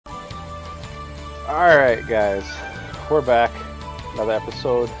Alright guys, we're back. Another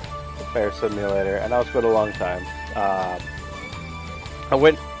episode of Bear Simulator. I know it's been a long time. I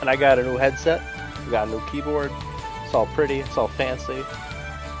went and I got a new headset. We got a new keyboard. It's all pretty, it's all fancy.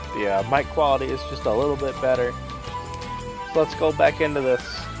 The mic quality is just a little bit better. So let's go back into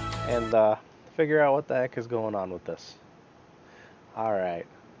this and figure out what the heck is going on with this. Alright.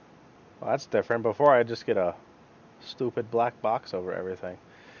 Well, that's different. Before I just get a stupid black box over everything.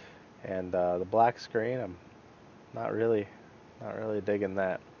 And the black screen, I'm not really digging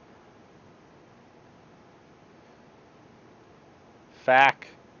that. Fack,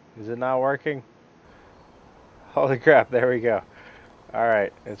 is it not working? Holy crap, there we go.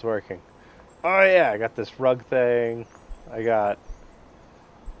 Alright, it's working. Oh yeah, I got this rug thing. I got,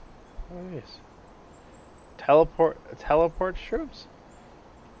 what are these? Teleport shrooms?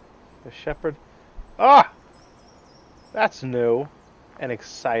 The shepherd. Ah! That's new and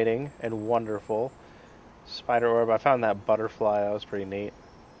exciting and wonderful. Spider orb. I found that butterfly. That was pretty neat.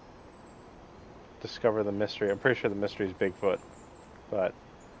 Discover the mystery. I'm pretty sure the mystery is Bigfoot, but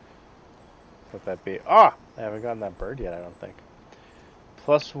what that be? Ah! I haven't gotten that bird yet, I don't think.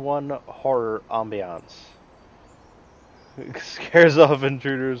 +1 horror ambiance. Scares off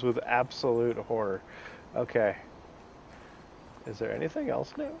intruders with absolute horror. Okay. Is there anything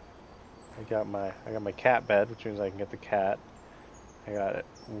else new? I got my cat bed, which means I can get the cat. I got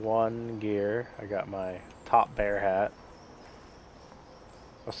one gear. I got my top bear hat.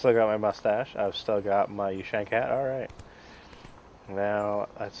 I've still got my mustache. I've still got my Yushank hat. Alright. Now,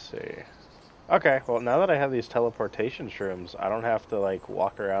 let's see. Okay, well, now that I have these teleportation shrooms, I don't have to, like,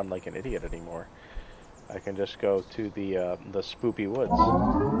 walk around like an idiot anymore. I can just go to the spoopy woods.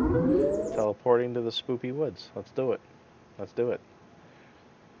 Teleporting to the spoopy woods. Let's do it. Let's do it.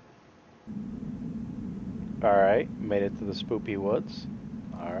 Alright, made it to the spoopy woods.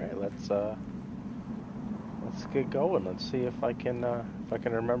 Alright, let's get going. Let's see if I can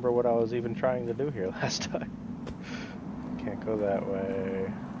remember what I was even trying to do here last time. Can't go that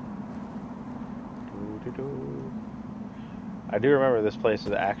way. I do remember this place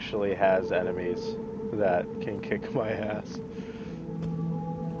actually has enemies that can kick my ass.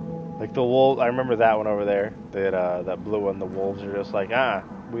 Like the wolves, I remember that one over there. That blue one, the wolves are just like,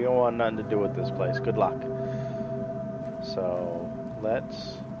 we don't want nothing to do with this place. Good luck. So,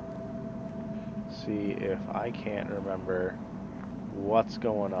 let's see if I can't remember what's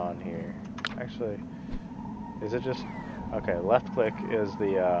going on here. Actually, is it just... Okay, left click is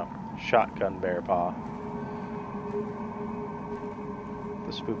the shotgun bear paw.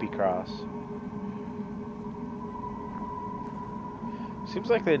 The spoopy cross. Seems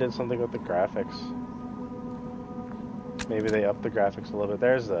like they did something with the graphics. Maybe they upped the graphics a little bit.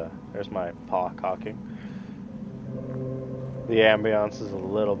 There's my paw cocking. The ambiance is a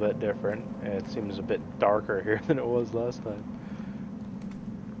little bit different, and it seems a bit darker here than it was last time.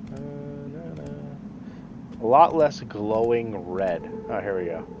 A lot less glowing red. Oh, here we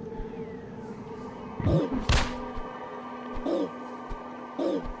go.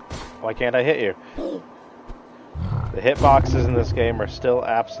 Why can't I hit you? The hitboxes in this game are still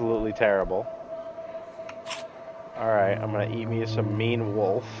absolutely terrible. Alright, I'm gonna eat me some mean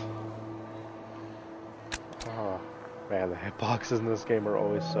wolf. Oh, man, the hitboxes in this game are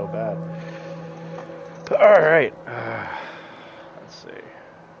always so bad. Alright. Let's see.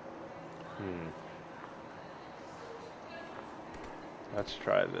 Let's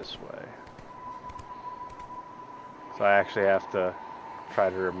try this way. So I actually have to try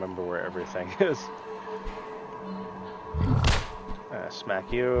to remember where everything is.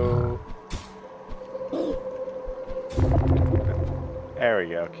 Smack you. There we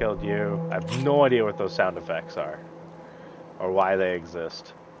go, killed you. I have no idea what those sound effects are. Or why they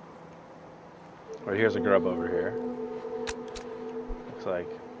exist. Or here's a grub over here. Looks like...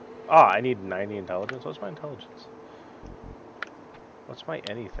 Oh, I need 90 intelligence. What's my intelligence? What's my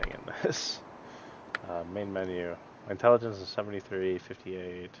anything in this? Main menu. My intelligence is 73,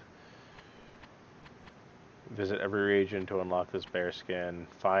 58. Visit every region to unlock this bear skin.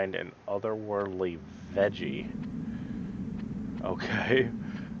 Find an otherworldly veggie. Okay.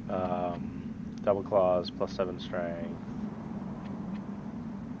 Double claws, +7 strength.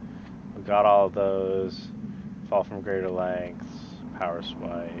 We got all of those. Fall from greater lengths. Power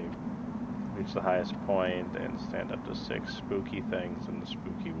swipe. Reach the highest point and stand up to 6 spooky things in the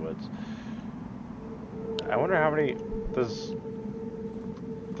spooky woods. I wonder how many... Does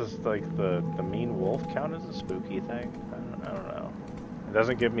like the mean wolf count as a spooky thing? I don't know. It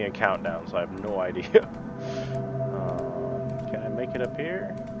doesn't give me a countdown, so I have no idea. Can I make it up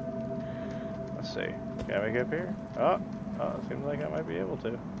here? Let's see. Can I make it up here? Oh, it seems like I might be able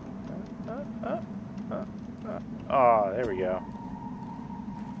to. Oh, there we go.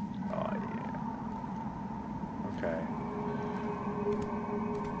 Oh, yeah. Okay.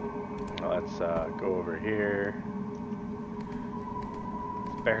 Let's go over here.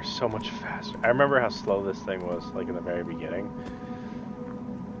 This bear's so much faster. I remember how slow this thing was, like in the very beginning.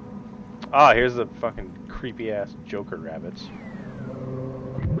 Ah, here's the fucking creepy ass Joker rabbits.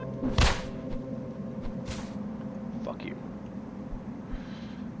 Fuck you.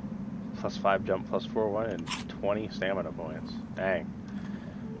 +5 jump, +4 1, and 20 stamina points. Dang.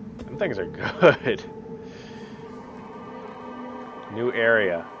 Them things are good. New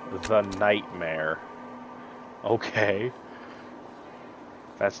area. The Nightmare. Okay.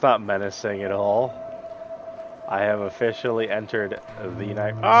 That's not menacing at all. I have officially entered the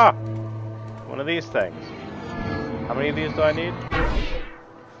night. Ah! One of these things. How many of these do I need?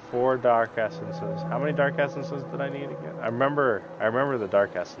 4 dark essences. How many dark essences did I need again? I remember the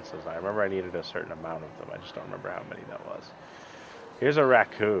dark essences. I remember I needed a certain amount of them. I just don't remember how many that was. Here's a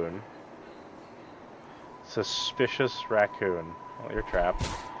raccoon. Suspicious raccoon. Well, you're trapped.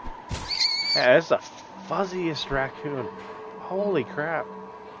 Yeah, that's the fuzziest raccoon. Holy crap.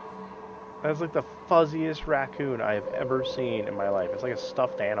 That's like the fuzziest raccoon I have ever seen in my life. It's like a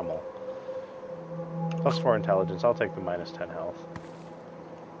stuffed animal. +4 intelligence. I'll take the -10 health.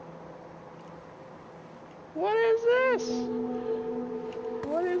 What is this?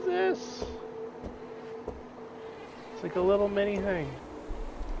 What is this? It's like a little mini thing.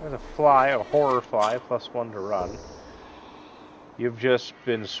 There's a fly, a horror fly, +1 to run. You've just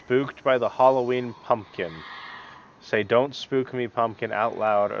been spooked by the Halloween pumpkin. Say, "Don't spook me, pumpkin," out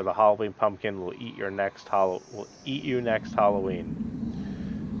loud, or the Halloween pumpkin will eat you next Halloween.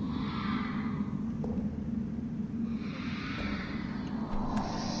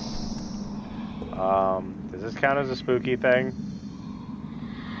 Does this count as a spooky thing?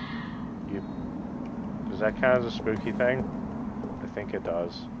 Does that count as a spooky thing? I think it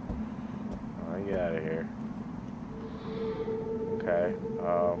does. Let me get out of here. Okay.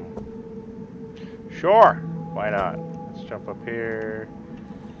 Sure. Why not? Let's jump up here.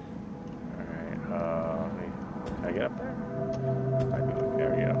 Alright, can I get up there? There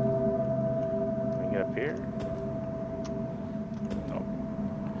we go. Can I get up here? Nope.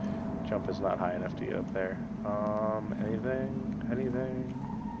 Jump is not high enough to get up there.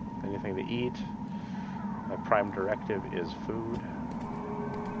 Anything to eat? My prime directive is food.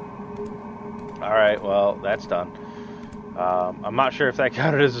 Alright, well, that's done. I'm not sure if that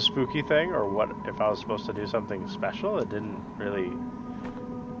counted as a spooky thing or what, if I was supposed to do something special. It didn't really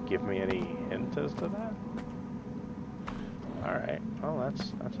give me any hint as to that. Alright, well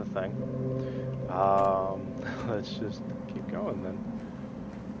that's a thing. Let's just keep going then.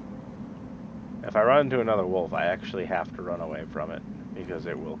 If I run into another wolf, I actually have to run away from it because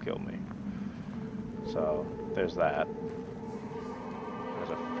it will kill me. So, there's that. There's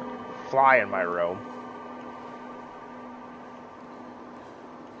a fly in my room.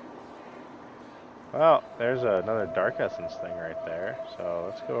 Well, there's another dark essence thing right there. So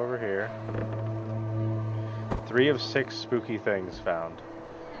let's go over here. 3 of 6 spooky things found.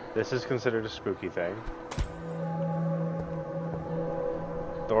 This is considered a spooky thing.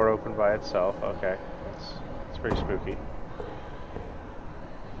 Door opened by itself. Okay, that's pretty spooky.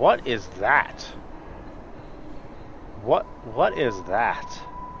 What is that? What is that?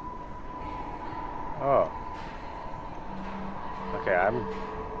 Oh. Okay,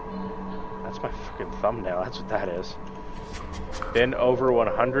 that's my freaking thumbnail. That's what that is. Been over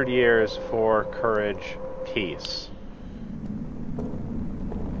 100 years for courage, peace.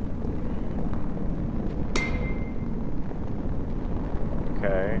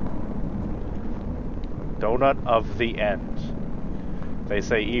 Okay. Donut of the end. They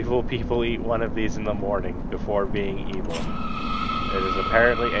say evil people eat one of these in the morning before being evil. It is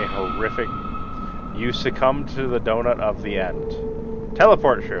apparently a horrific... You succumb to the donut of the end.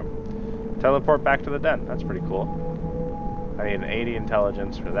 Teleport shroom. Teleport back to the den. That's pretty cool. I need an 80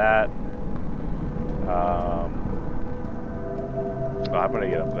 intelligence for that. Well, I'm gonna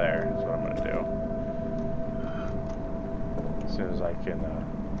get up there. That's what I'm gonna do. As soon as I can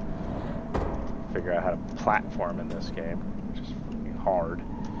figure out how to platform in this game, which is fucking hard.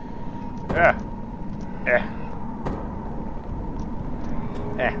 Ha.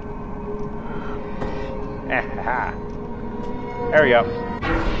 There we go.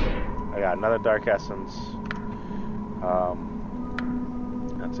 I got another dark essence.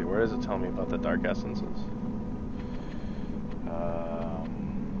 Let's see, where does it tell me about the dark essences?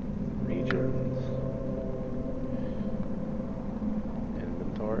 Regions.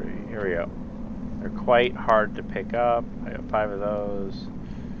 Inventory. Here we go. They're quite hard to pick up. I got 5 of those.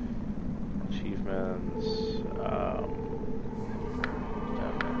 achievements.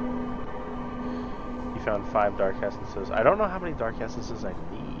 You found 5 dark essences. I don't know how many dark essences I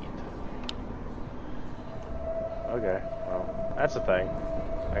need. Okay, well, that's the thing.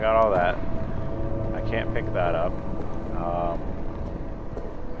 I got all that. I can't pick that up.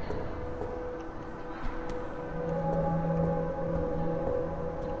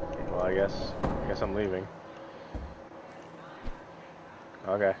 Well, I guess I'm leaving.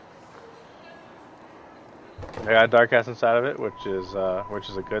 Okay. I got a dark essence out of it, which is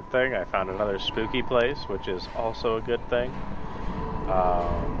a good thing. I found another spooky place, which is also a good thing.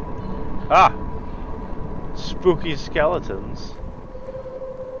 Spooky skeletons.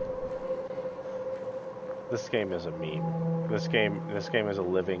 This game is a meme. This game is a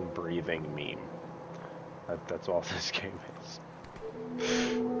living, breathing meme. That's all this game is.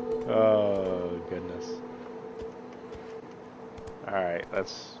 Oh goodness. All right, let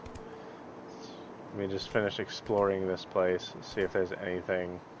me just finish exploring this place. See if there's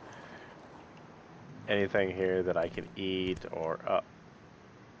anything here that I can eat or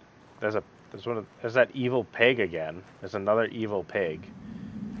there's that evil pig again. There's another evil pig.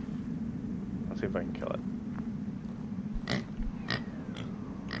 Let's see if I can kill it.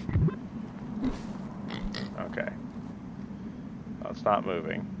 Okay. Well, it's not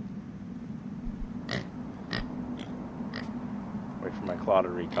moving. Wait for my claw to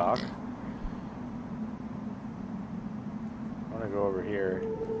recock. I want to go over here,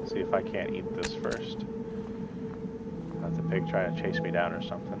 see if I can't eat this first. Not the pig trying to chase me down or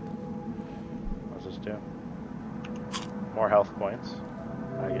something. What's this do? More health points.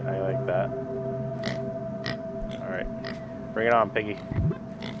 I like that. Alright. Bring it on, piggy.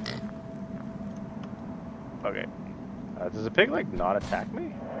 Okay. Does the pig, like, not attack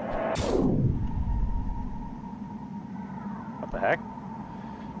me? What the heck?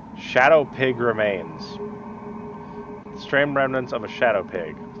 Shadow pig remains. Strained remnants of a shadow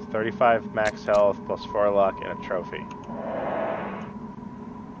pig. 35 max health plus 4 luck and a trophy.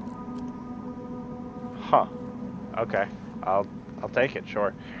 Huh. Okay. I'll take it,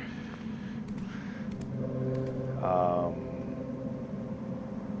 sure.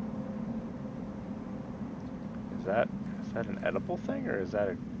 Is that an edible thing or is that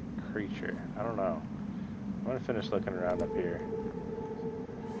a creature? I don't know. I'm gonna finish looking around up here.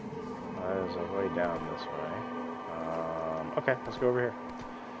 There's a way down this way. Okay, let's go over here.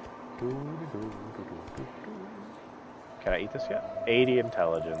 Can I eat this yet? 80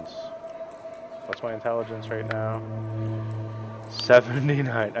 intelligence. What's my intelligence right now?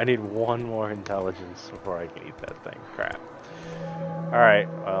 79. I need 1 more intelligence before I can eat that thing. Crap. Alright,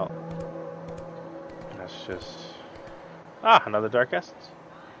 well. Let's just... another dark essence.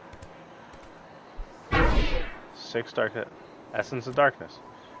 6 dark... Essence of darkness.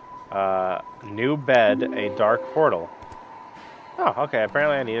 New bed, a dark portal. Oh, okay,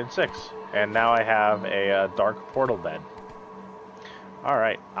 apparently I needed 6. And now I have a dark portal bed.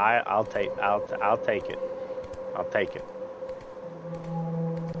 Alright, I'll take it. I'll take it.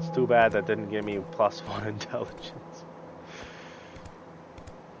 It's too bad that didn't give me +1 intelligence.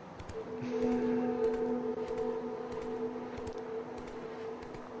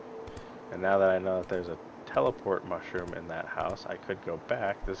 And now that I know that there's a teleport mushroom in that house, I could go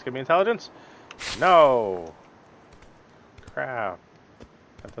back. Does this give me intelligence? No! Crap.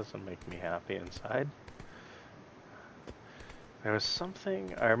 That doesn't make me happy inside. There was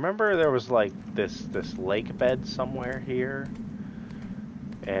something... I remember there was like this lake bed somewhere here.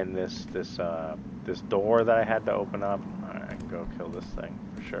 And this door that I had to open up. Alright, I can go kill this thing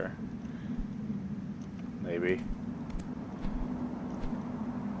for sure. Maybe.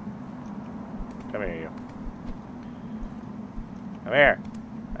 Come here, you. Come here.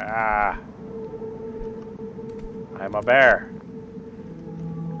 Ah. I'm a bear.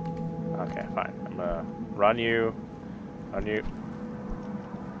 Okay, fine. I'm gonna run you. On you.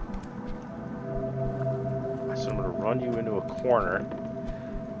 So I'm gonna run you into a corner.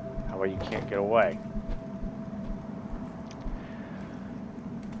 That way you can't get away.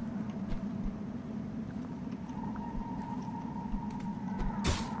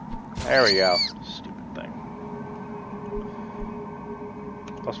 There we go. Stupid thing.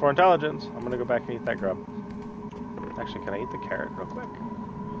 +4 intelligence. I'm gonna go back and eat that grub. Actually, can I eat the carrot real quick?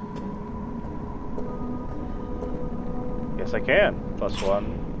 Yes, I can.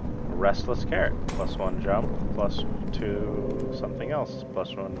 +1 restless carrot. +1 jump. +2 something else.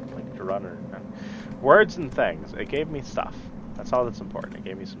 +1 like to run or words and things. It gave me stuff. That's all that's important. It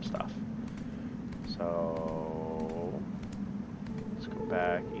gave me some stuff. So let's go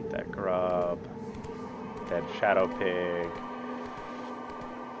back, eat that grub. Dead shadow pig.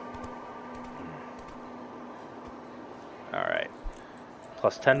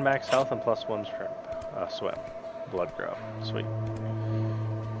 Plus 10 max health and plus 1 shrimp. Swim. Blood grub. Sweet.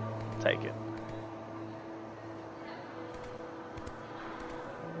 Take it.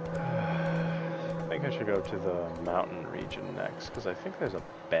 I think I should go to the mountain region next, because I think there's a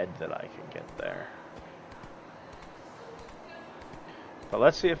bed that I can get there. But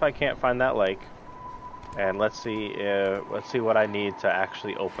let's see if I can't find that lake, and let's see what I need to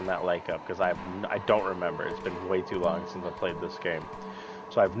actually open that lake up, because I don't remember. It's been way too long since I played this game,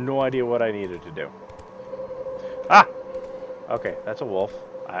 so I have no idea what I needed to do. Ah! Okay, that's a wolf.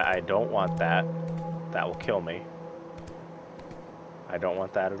 I don't want that. That will kill me. I don't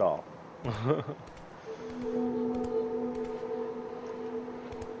want that at all. Let's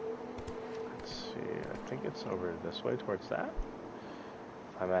see, I think it's over this way towards that.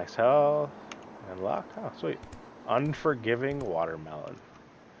 5 max health and luck. Oh, sweet. Unforgiving watermelon.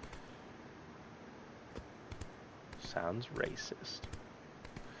 Sounds racist.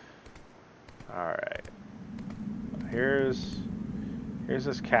 Alright. Here's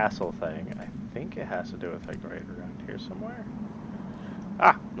this castle thing. I think it has to do with like right around here somewhere.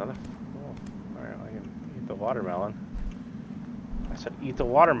 Ah, another wolf. Alright, I can eat the watermelon. I said eat the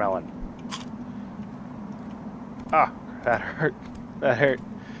watermelon. Ah, that hurt. That hurt.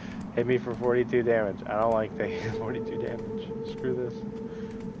 Hit me for 42 damage. I don't like taking 42 damage. Screw this.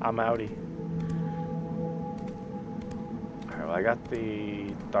 I'm outie. Alright, well I got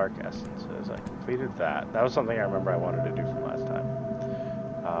the dark essences. I completed that. That was something I remember I wanted to do from last time.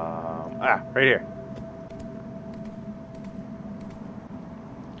 Right here.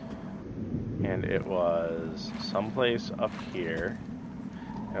 And it was someplace up here.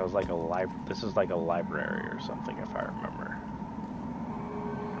 It was like a this is like a library or something, if I remember.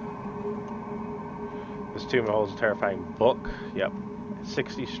 This tomb holds a terrifying book. Yep.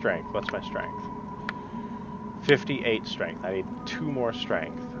 60 strength. What's my strength? 58 strength. I need 2 more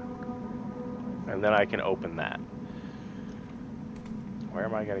strength. And then I can open that. Where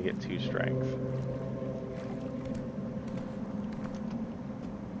am I going to get 2 strength?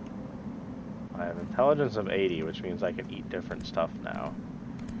 I have intelligence of 80, which means I can eat different stuff now.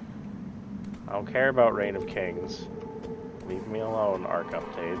 I don't care about Reign of Kings. Leave me alone, Arc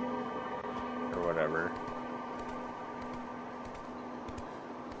Update. Or whatever.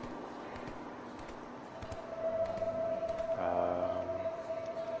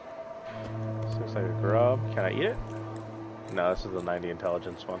 This looks like a grub. Can I eat it? No, this is the 90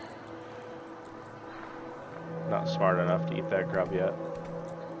 intelligence one. Not smart enough to eat that grub yet.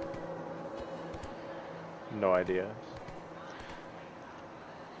 No idea.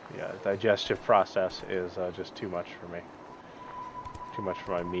 Yeah, digestive process is just too much for me. Too much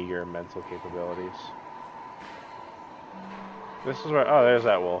for my meager mental capabilities. This is where... Oh, there's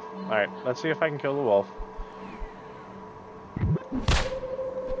that wolf. Alright, let's see if I can kill the wolf.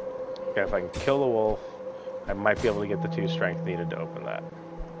 Okay, if I can kill the wolf, I might be able to get the 2 strength needed to open that.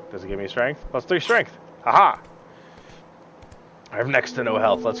 Does it give me strength? Plus 3 strength! Haha! I have next to no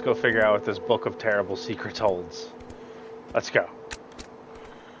health. Let's go figure out what this book of terrible secrets holds. Let's go.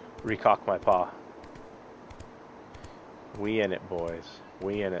 Recock my paw. We in it, boys.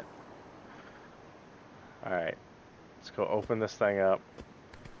 We in it. Alright. Let's go open this thing up.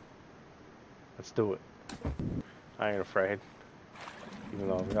 Let's do it. I ain't afraid. Even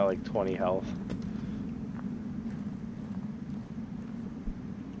though I've got like 20 health.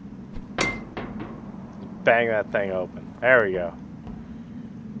 Bang that thing open. There we go.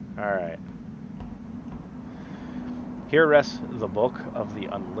 Alright. Here rests the Book of the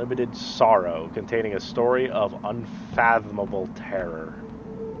Unlimited Sorrow, containing a story of unfathomable terror.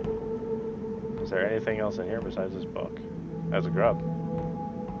 Is there anything else in here besides this book? That's a grub.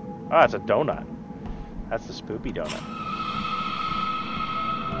 Oh, that's a donut. That's the spoopy donut.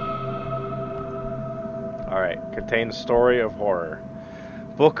 Alright, contains story of horror.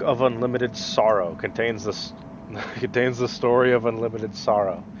 Book of Unlimited Sorrow contains the story of unlimited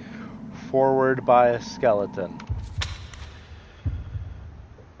sorrow. Forward by a skeleton.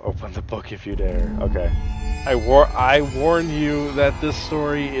 Open the book if you dare. Okay. I warn you that this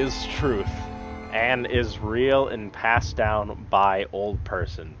story is truth and is real and passed down by old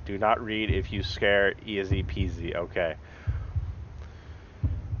person. Do not read if you scare, easy peasy. Okay.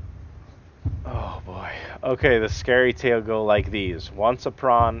 Oh boy. Okay, the scary tale go like these. Once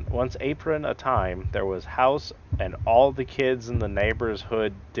apron a time, there was house, and all the kids in the neighbor's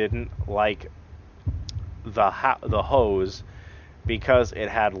hood didn't like the hose because it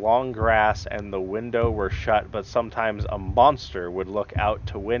had long grass and the window were shut, but sometimes a monster would look out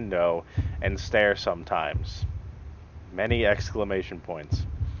to window and stare sometimes. Many exclamation points.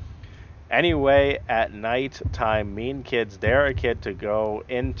 Anyway, at night time, mean kids dare a kid to go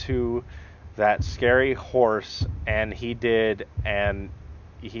into that scary horse, and he did, and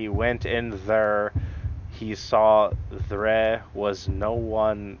he went in there. He saw there was no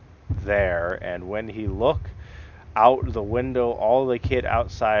one there, and when he looked out the window, all the kid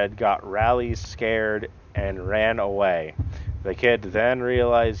outside got rallies scared and ran away. The kid then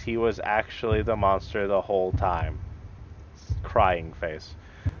realized he was actually the monster the whole time. Crying face.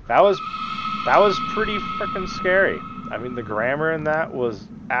 That was pretty freaking scary. I mean, the grammar in that was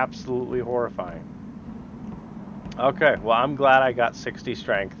absolutely horrifying. Okay, well, I'm glad I got 60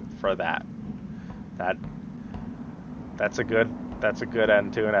 strength for that. That that's a good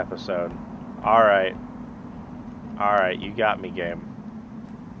end to an episode. All right. All right, you got me, game.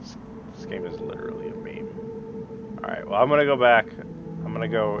 This game is literally a meme. All right, well, I'm going to go back. I'm going to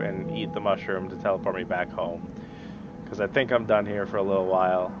go and eat the mushroom to teleport me back home, because I think I'm done here for a little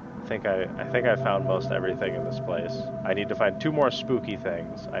while. I think I found most everything in this place. I need to find 2 more spooky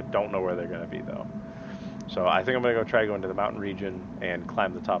things. I don't know where they're going to be, though. So I think I'm going to go try going to the mountain region and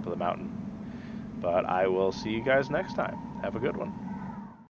climb the top of the mountain. But I will see you guys next time. Have a good one.